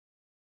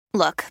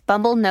Look,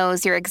 Bumble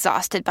knows you're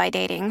exhausted by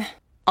dating.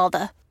 All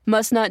the,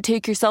 must not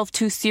take yourself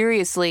too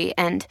seriously,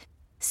 and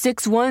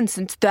 6'1"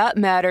 since that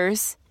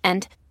matters.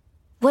 And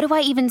what do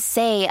I even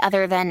say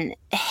other than,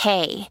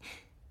 hey?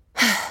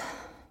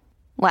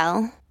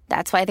 Well,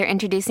 that's why they're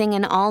introducing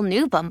an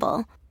all-new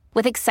Bumble,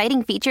 with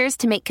exciting features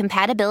to make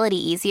compatibility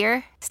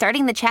easier,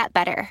 starting the chat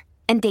better,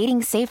 and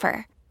dating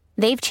safer.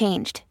 They've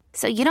changed,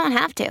 so you don't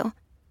have to.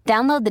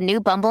 Download the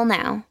new Bumble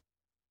now.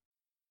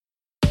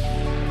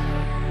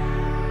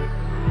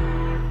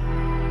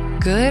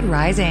 Good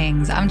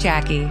risings. I'm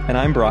Jackie. And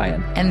I'm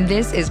Brian. And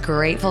this is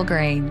Grateful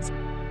Grains.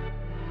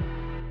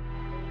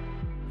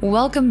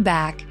 Welcome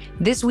back.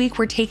 This week,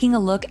 we're taking a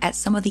look at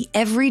some of the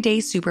everyday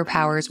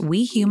superpowers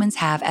we humans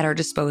have at our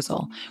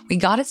disposal. We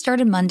got it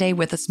started Monday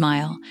with a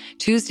smile.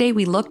 Tuesday,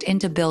 we looked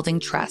into building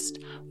trust.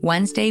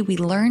 Wednesday, we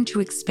learned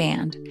to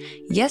expand.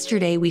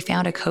 Yesterday, we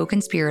found a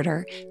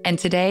co-conspirator. And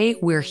today,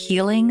 we're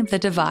healing the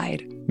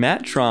divide.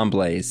 Matt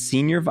Tremblay,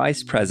 Senior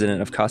Vice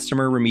President of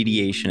Customer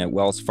Remediation at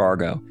Wells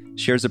Fargo,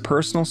 shares a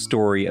personal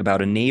story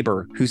about a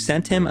neighbor who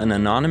sent him an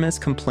anonymous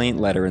complaint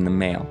letter in the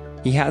mail.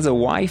 He has a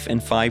wife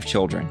and 5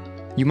 children.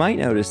 You might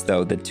notice,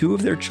 though, that 2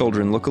 of their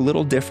children look a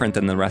little different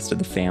than the rest of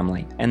the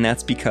family, and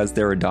that's because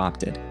they're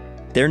adopted.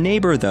 Their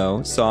neighbor,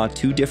 though, saw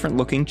 2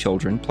 different-looking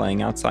children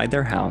playing outside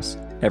their house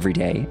every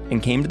day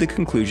and came to the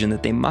conclusion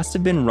that they must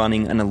have been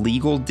running an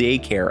illegal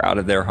daycare out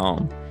of their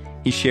home.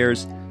 He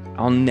shares,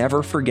 "I'll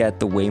never forget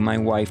the way my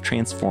wife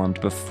transformed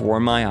before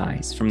my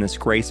eyes from this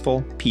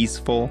graceful,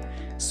 peaceful,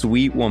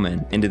 sweet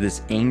woman into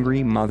this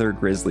angry mother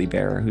grizzly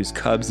bear whose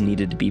cubs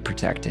needed to be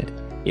protected.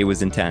 It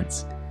was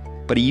intense."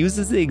 But he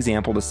uses the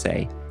example to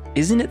say,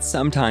 isn't it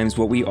sometimes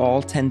what we all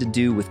tend to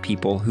do with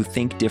people who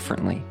think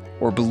differently,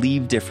 or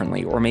believe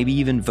differently, or maybe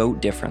even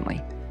vote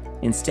differently?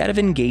 Instead of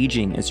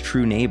engaging as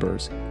true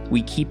neighbors,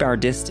 we keep our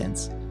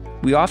distance.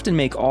 We often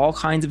make all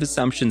kinds of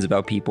assumptions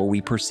about people we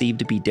perceive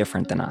to be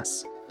different than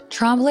us.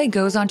 Tremblay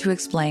goes on to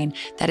explain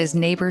that his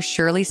neighbor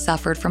Shirley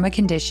suffered from a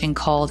condition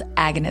called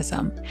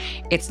agonism.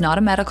 It's not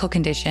a medical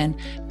condition,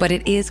 but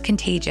it is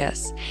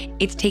contagious.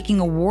 It's taking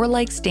a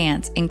warlike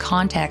stance in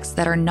contexts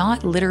that are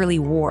not literally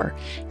war.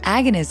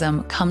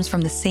 Agonism comes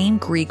from the same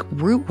Greek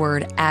root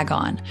word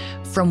agon,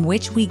 from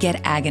which we get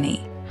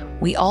agony.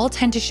 We all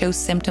tend to show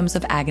symptoms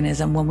of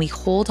agonism when we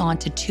hold on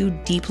to 2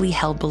 deeply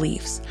held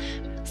beliefs.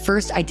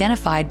 First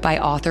identified by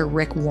author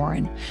Rick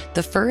Warren.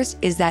 The first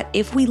is that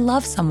if we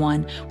love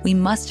someone, we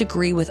must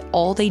agree with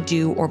all they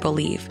do or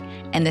believe.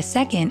 And the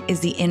second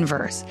is the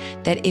inverse,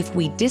 that if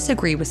we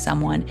disagree with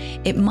someone,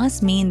 it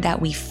must mean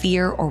that we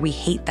fear or we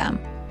hate them.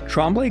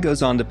 Tremblay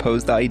goes on to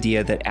pose the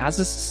idea that as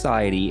a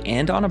society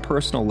and on a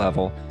personal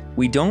level,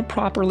 we don't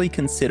properly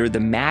consider the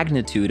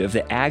magnitude of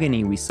the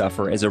agony we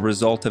suffer as a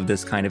result of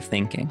this kind of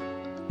thinking.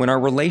 When our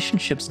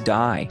relationships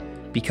die,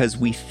 because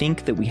we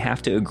think that we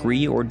have to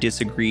agree or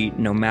disagree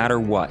no matter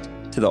what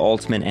to the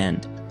ultimate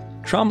end.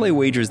 Tremblay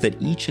wagers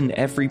that each and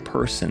every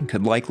person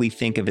could likely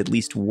think of at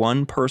least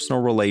one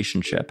personal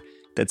relationship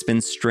that's been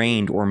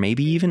strained or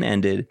maybe even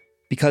ended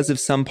because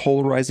of some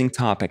polarizing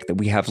topic that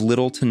we have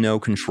little to no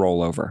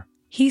control over.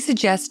 He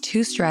suggests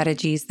 2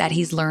 strategies that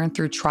he's learned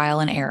through trial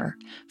and error.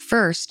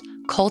 First,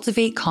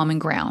 cultivate common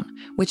ground,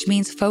 which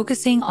means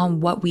focusing on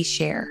what we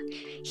share.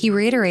 He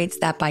reiterates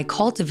that by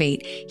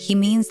cultivate, he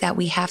means that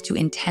we have to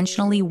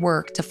intentionally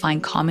work to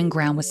find common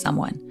ground with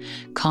someone.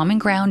 Common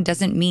ground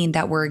doesn't mean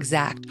that we're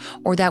exact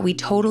or that we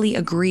totally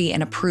agree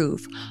and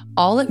approve.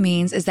 All it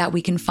means is that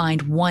we can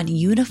find one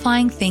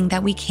unifying thing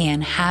that we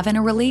can have in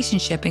a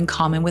relationship in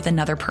common with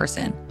another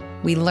person.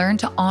 We learn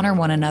to honor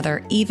one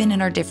another even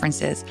in our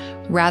differences,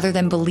 rather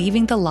than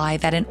believing the lie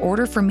that in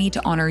order for me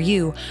to honor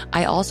you,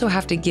 I also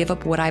have to give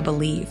up what I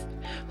believe.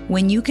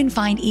 When you can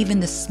find even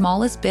the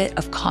smallest bit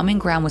of common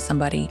ground with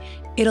somebody,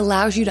 it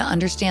allows you to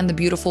understand the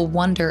beautiful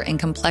wonder and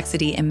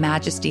complexity and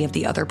majesty of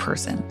the other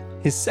person.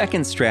 His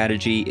second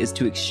strategy is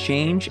to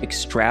exchange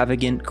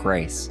extravagant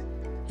grace.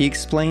 He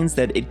explains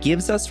that it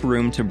gives us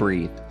room to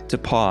breathe, to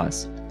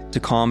pause, to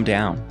calm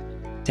down,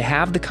 to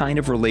have the kind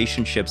of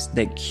relationships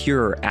that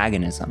cure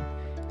agonism.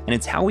 And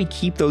it's how we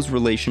keep those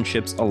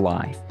relationships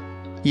alive.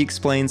 He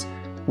explains,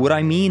 what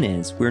I mean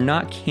is we're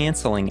not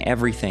canceling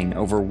everything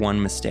over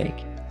one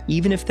mistake,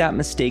 even if that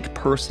mistake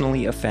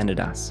personally offended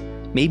us,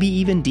 maybe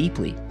even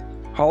deeply.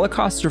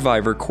 Holocaust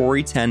survivor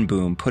Corrie ten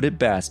Boom put it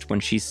best when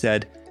she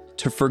said,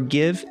 "To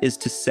forgive is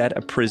to set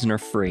a prisoner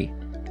free,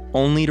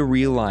 only to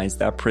realize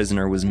that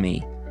prisoner was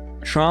me."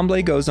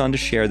 Tremblay goes on to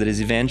share that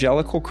his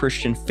evangelical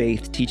Christian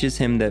faith teaches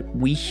him that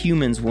we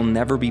humans will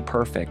never be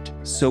perfect,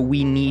 so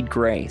we need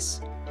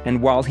grace.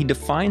 And while he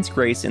defines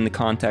grace in the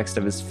context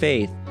of his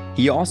faith,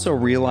 he also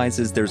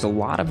realizes there's a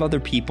lot of other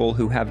people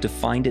who have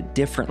defined it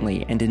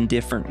differently and in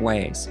different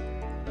ways.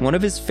 One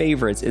of his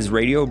favorites is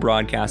radio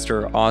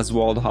broadcaster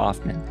Oswald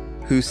Hoffman,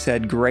 who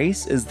said,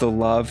 "Grace is the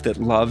love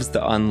that loves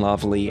the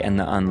unlovely and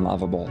the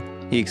unlovable."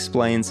 He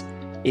explains,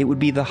 "It would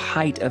be the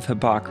height of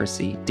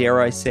hypocrisy,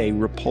 dare I say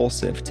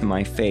repulsive to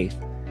my faith,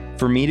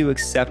 for me to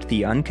accept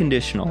the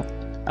unconditional,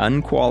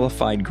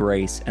 unqualified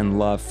grace and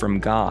love from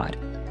God,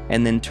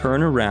 and then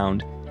turn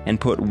around and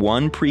put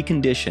one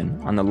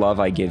precondition on the love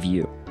I give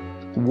you,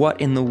 what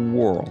in the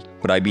world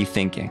would I be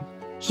thinking?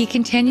 He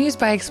continues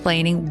by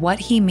explaining what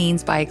he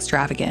means by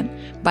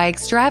extravagant. By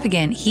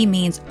extravagant, he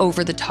means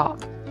over the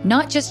top,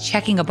 not just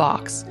checking a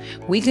box.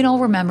 We can all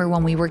remember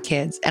when we were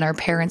kids and our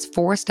parents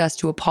forced us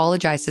to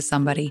apologize to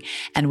somebody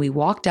and we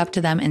walked up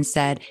to them and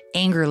said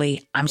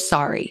angrily, "I'm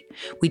sorry."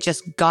 We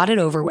just got it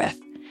over with.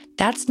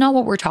 That's not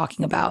what we're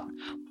talking about.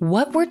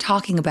 What we're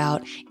talking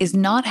about is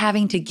not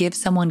having to give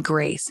someone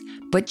grace,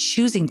 but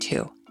choosing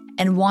to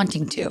and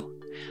wanting to.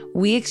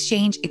 We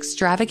exchange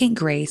extravagant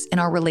grace in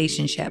our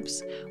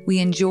relationships. We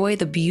enjoy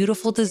the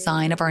beautiful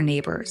design of our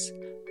neighbors.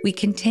 We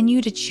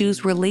continue to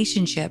choose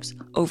relationships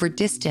over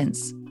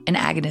distance and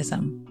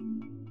agonism.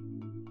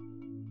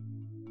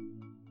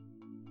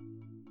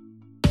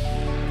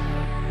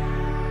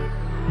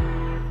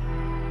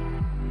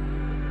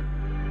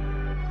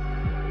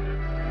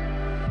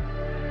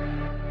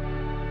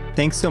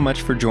 Thanks so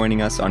much for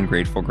joining us on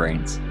Grateful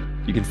Grains.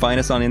 You can find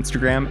us on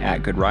Instagram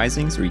at Good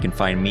Risings, or you can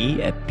find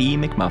me at B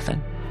McMuffin.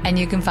 And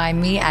you can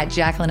find me at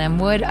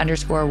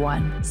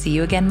JacquelineMWood_1. See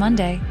you again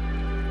Monday.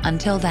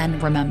 Until then,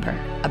 remember,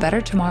 a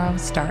better tomorrow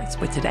starts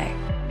with today.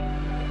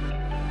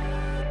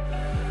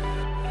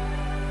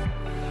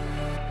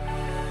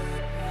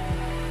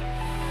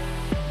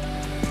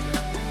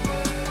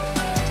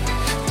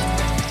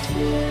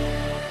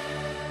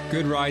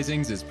 Good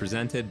Risings is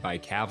presented by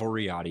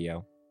Cavalry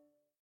Audio.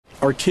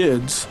 Our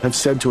kids have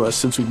said to us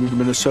since we moved to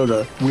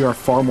Minnesota, we are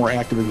far more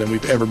active than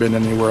we've ever been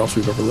anywhere else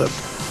we've ever lived.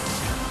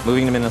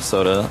 Moving to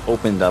Minnesota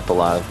opened up a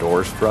lot of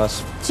doors for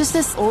us. Just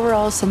this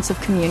overall sense of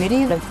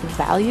community, of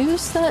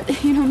values that,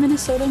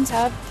 Minnesotans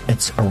have.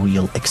 It's a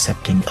real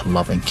accepting,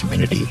 loving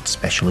community,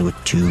 especially with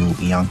 2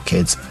 young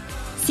kids.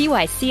 See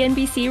why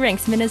CNBC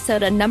ranks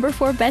Minnesota number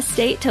 4 best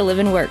state to live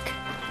and work.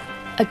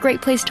 A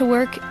great place to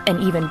work,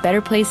 an even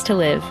better place to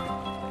live.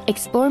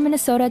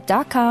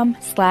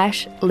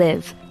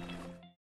 ExploreMinnesota.com/live.